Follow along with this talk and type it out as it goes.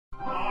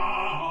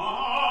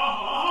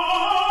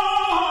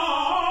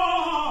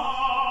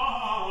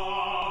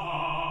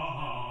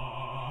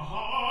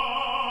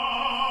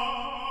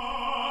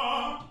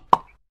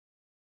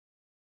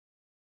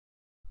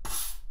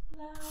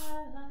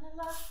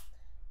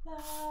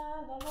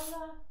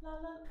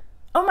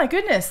my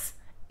goodness,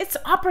 it's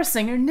opera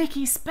singer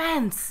Nicky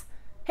Spence.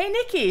 Hey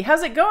Nicky,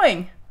 how's it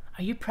going?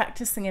 Are you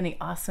practicing any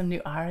awesome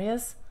new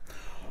arias?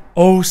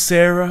 Oh,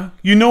 Sarah,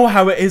 you know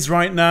how it is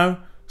right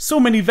now. So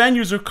many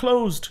venues are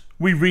closed.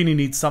 We really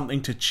need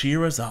something to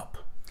cheer us up.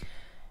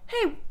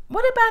 Hey,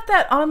 what about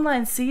that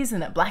online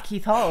season at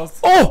Blackheath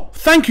Halls? Oh,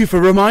 thank you for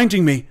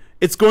reminding me.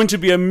 It's going to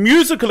be a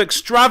musical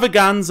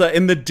extravaganza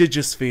in the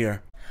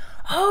Digisphere.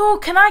 Oh,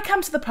 can I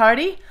come to the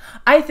party?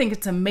 I think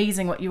it's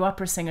amazing what you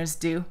opera singers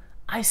do.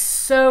 I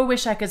so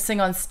wish I could sing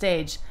on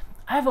stage.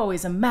 I've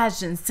always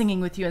imagined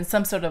singing with you in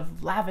some sort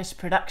of lavish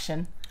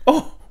production.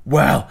 Oh,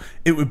 well,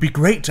 it would be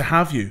great to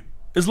have you,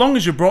 as long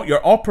as you brought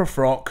your opera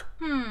frock.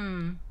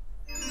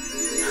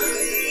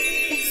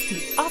 It's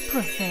the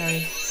opera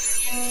fairy.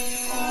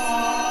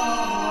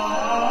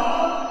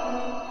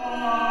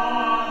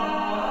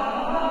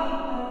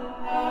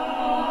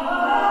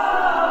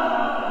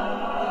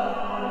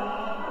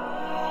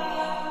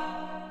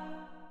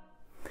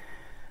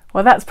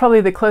 Well, that's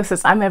probably the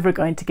closest I'm ever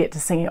going to get to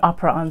singing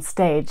opera on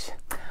stage.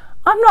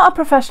 I'm not a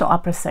professional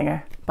opera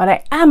singer, but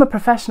I am a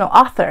professional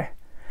author.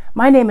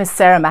 My name is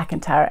Sarah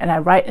McIntyre and I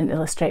write and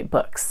illustrate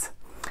books.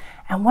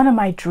 And one of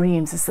my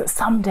dreams is that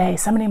someday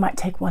somebody might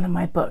take one of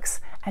my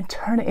books and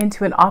turn it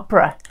into an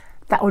opera.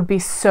 That would be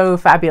so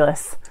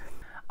fabulous.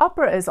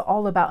 Opera is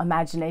all about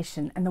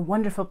imagination and the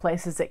wonderful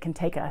places it can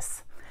take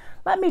us.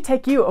 Let me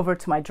take you over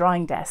to my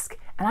drawing desk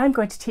and I'm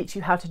going to teach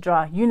you how to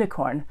draw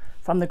Unicorn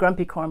from the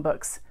Grumpycorn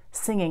books,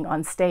 singing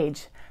on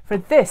stage. For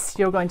this,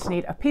 you're going to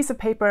need a piece of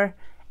paper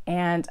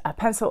and a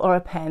pencil or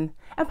a pen,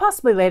 and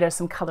possibly later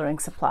some coloring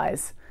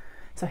supplies.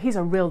 So he's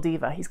a real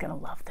diva. He's going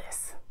to love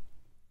this.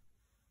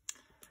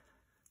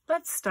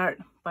 Let's start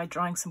by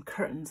drawing some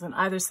curtains on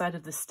either side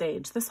of the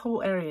stage. This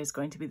whole area is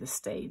going to be the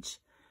stage.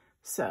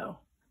 So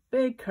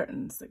big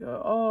curtains that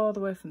go all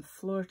the way from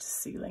floor to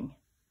ceiling.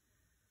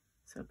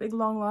 So a big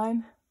long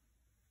line.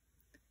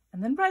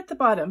 And then right at the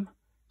bottom,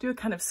 do a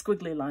kind of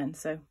squiggly line.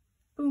 So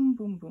boom,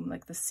 boom, boom,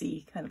 like the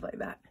C, kind of like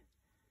that.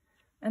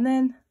 And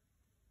then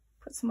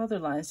put some other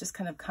lines just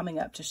kind of coming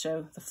up to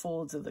show the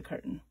folds of the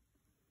curtain,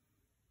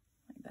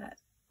 like that.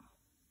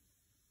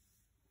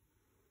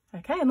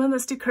 Okay, and then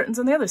let's do curtains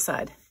on the other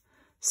side.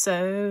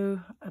 So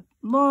a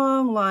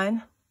long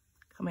line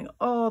coming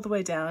all the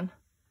way down,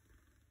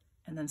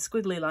 and then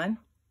squiggly line,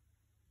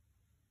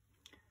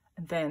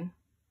 and then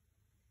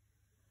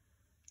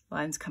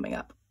lines coming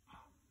up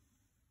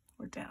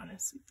or down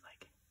as you'd like.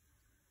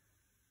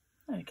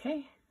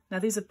 Okay, now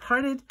these are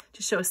parted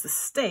to show us the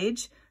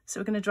stage, so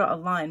we're going to draw a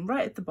line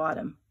right at the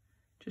bottom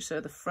to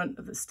show the front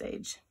of the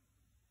stage,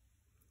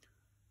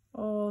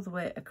 all the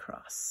way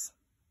across.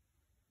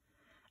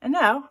 And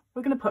now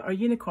we're going to put our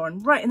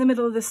unicorn right in the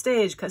middle of the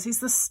stage because he's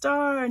the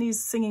star and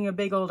he's singing a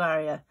big old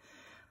aria.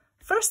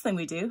 First thing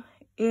we do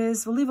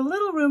is we'll leave a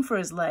little room for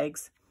his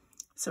legs,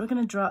 so we're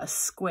going to draw a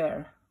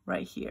square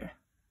right here.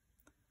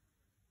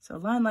 So a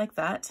line like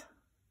that.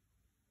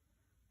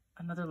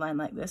 Another line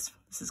like this.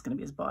 This is going to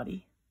be his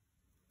body.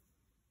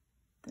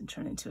 Then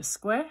turn into a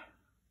square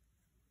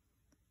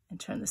and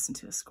turn this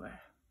into a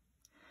square.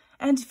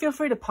 And feel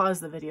free to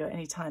pause the video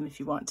anytime if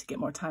you want to get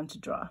more time to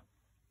draw.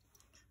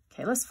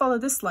 Okay, let's follow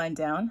this line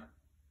down.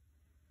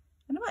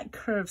 And it might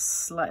curve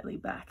slightly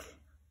back.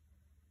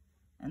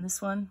 And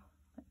this one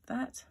like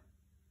that.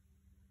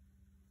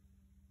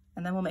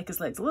 And then we'll make his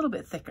legs a little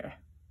bit thicker.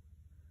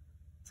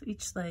 So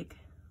each leg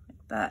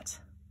like that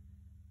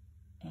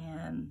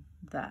and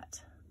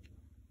that.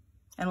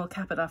 And we'll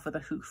cap it off with a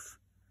hoof.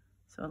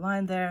 So a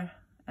line there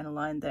and a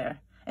line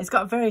there. And it's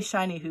got very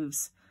shiny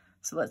hooves.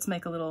 So let's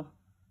make a little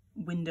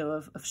window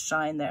of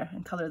shine there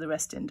and color the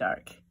rest in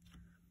dark.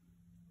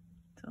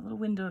 So a little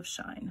window of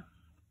shine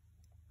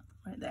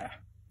right there.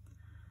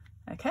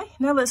 Okay,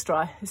 now let's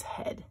draw his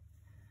head.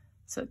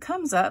 So it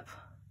comes up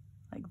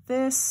like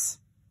this,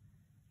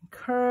 and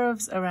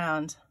curves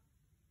around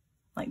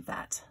like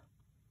that.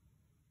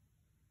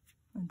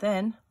 And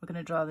then we're going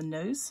to draw the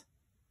nose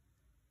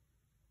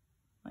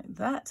like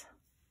that,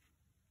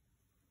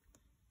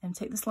 and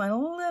take this line a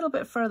little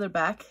bit further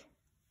back,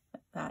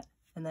 like that,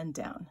 and then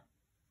down.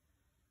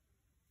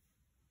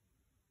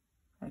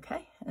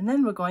 Okay, and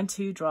then we're going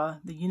to draw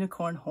the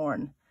unicorn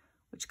horn,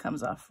 which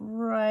comes off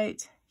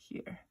right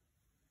here.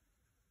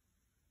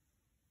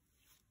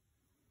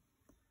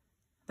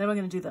 Then we're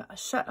going to do the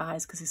shut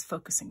eyes because he's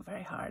focusing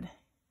very hard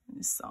in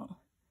this song.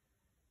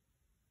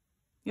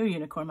 Your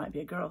unicorn might be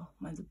a girl,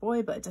 mine's a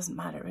boy, but it doesn't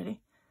matter really.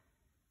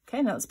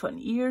 Okay, now let's put an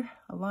ear,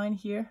 a line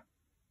here,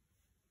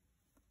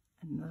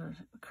 another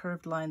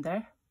curved line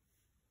there,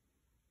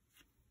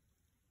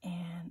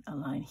 and a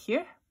line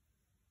here,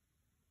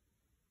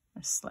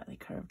 a slightly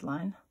curved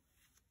line.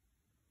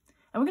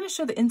 And we're going to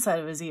show the inside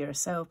of his ear,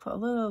 so put a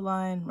little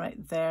line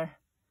right there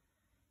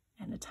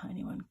and a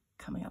tiny one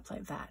coming up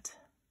like that,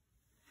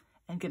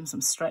 and give him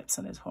some stripes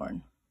on his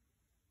horn.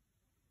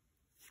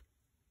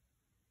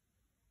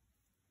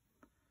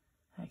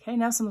 Okay,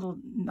 now some little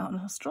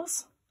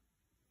nostrils.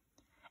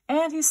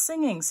 And he's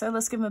singing, so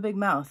let's give him a big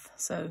mouth.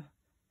 So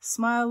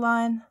smile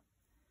line,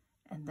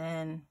 and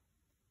then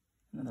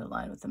another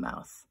line with the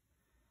mouth.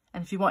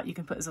 And if you want, you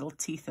can put his little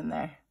teeth in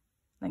there,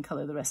 then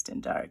colour the rest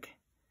in dark.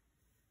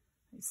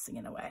 He's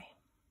singing away.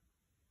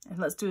 And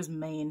let's do his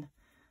mane.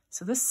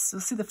 So this,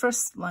 we'll see the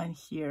first line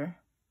here.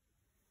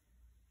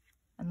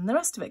 And the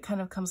rest of it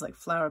kind of comes like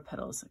flower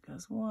petals. It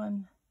goes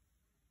 1,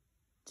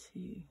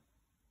 2,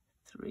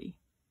 3,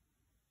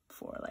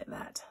 4, like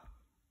that.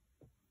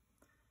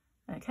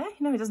 Okay,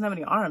 now he doesn't have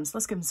any arms.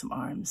 Let's give him some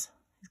arms.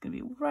 He's going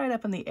to be right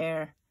up in the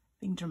air,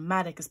 being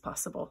dramatic as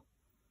possible.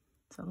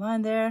 So a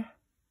line there,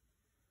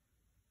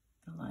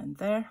 a line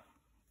there,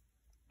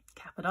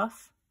 cap it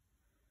off.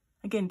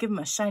 Again, give him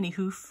a shiny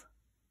hoof.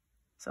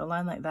 So a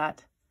line like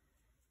that,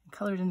 and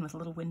color it in with a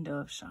little window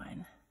of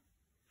shine.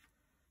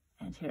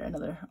 And here,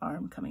 another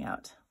arm coming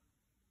out.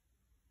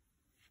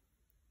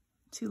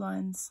 2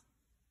 lines.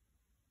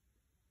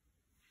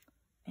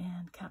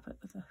 And cap it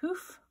with a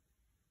hoof.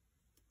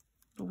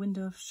 Little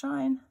window of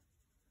shine.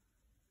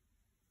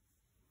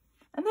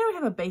 And there we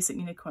have a basic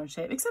unicorn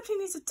shape, except he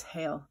needs a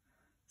tail.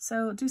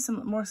 So do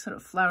some more sort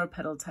of flower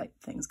petal type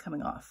things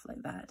coming off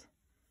like that.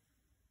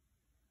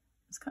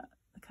 It's kind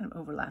of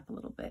overlap a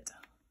little bit.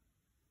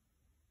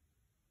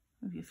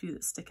 Maybe a few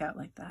that stick out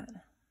like that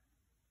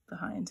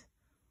behind.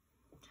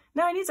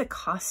 Now he needs a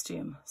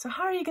costume. So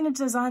how are you going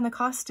to design the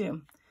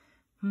costume?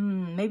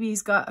 Maybe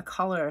he's got a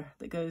collar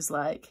that goes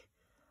like,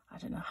 I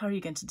don't know, how are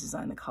you going to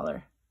design the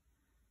collar?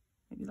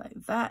 Maybe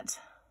like that.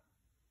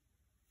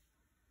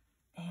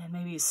 And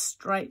maybe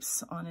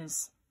stripes on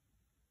his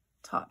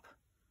top.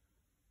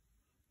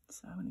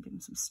 So I'm going to give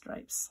him some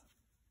stripes.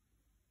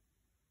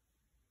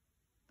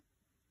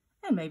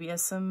 And maybe he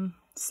has some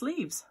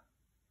sleeves.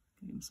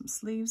 Give him some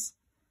sleeves.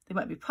 They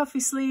might be puffy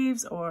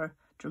sleeves or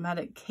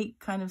dramatic cape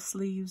kind of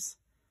sleeves.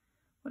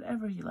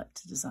 Whatever you like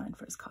to design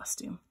for his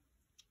costume.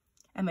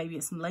 And maybe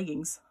some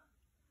leggings.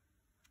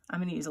 I'm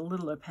going to use a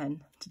littler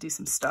pen to do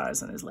some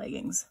stars on his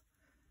leggings.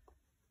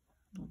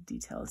 Little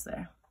details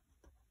there.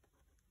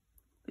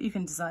 But you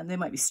can design, they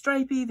might be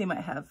stripy, they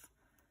might have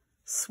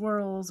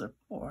swirls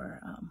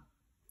or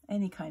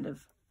any kind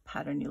of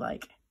pattern you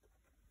like.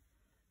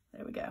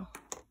 There we go.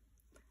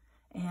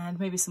 And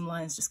maybe some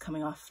lines just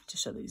coming off to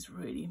show that he's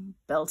really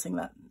belting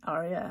that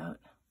aria out.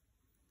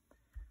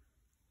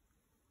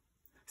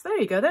 So there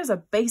you go, there's a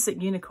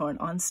basic unicorn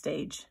on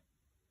stage.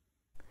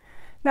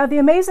 Now the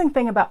amazing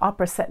thing about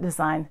opera set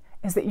design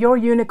is that your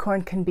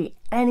unicorn can be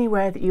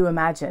anywhere that you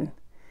imagine.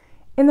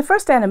 In the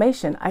first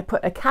animation, I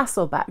put a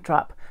castle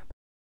backdrop,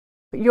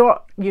 but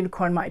your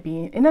unicorn might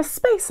be in a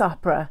space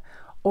opera,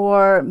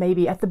 or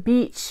maybe at the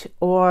beach,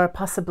 or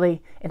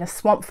possibly in a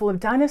swamp full of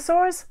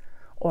dinosaurs,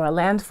 or a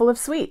land full of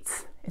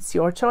sweets. It's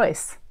your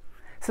choice.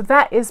 So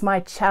that is my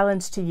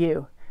challenge to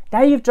you.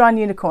 Now you've drawn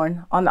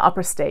unicorn on the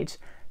opera stage.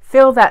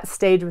 Fill that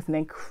stage with an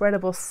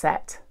incredible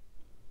set.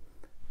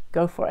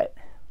 Go for it.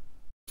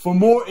 For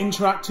more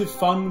interactive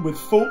fun with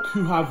folk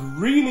who have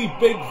really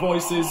big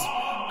voices,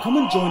 come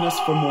and join us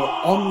for more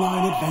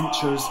online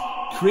adventures,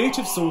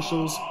 creative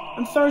socials,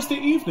 and Thursday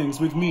evenings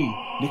with me,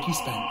 Nicky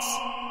Spence.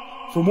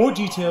 For more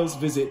details,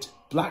 visit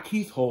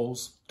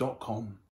blackheathhalls.com.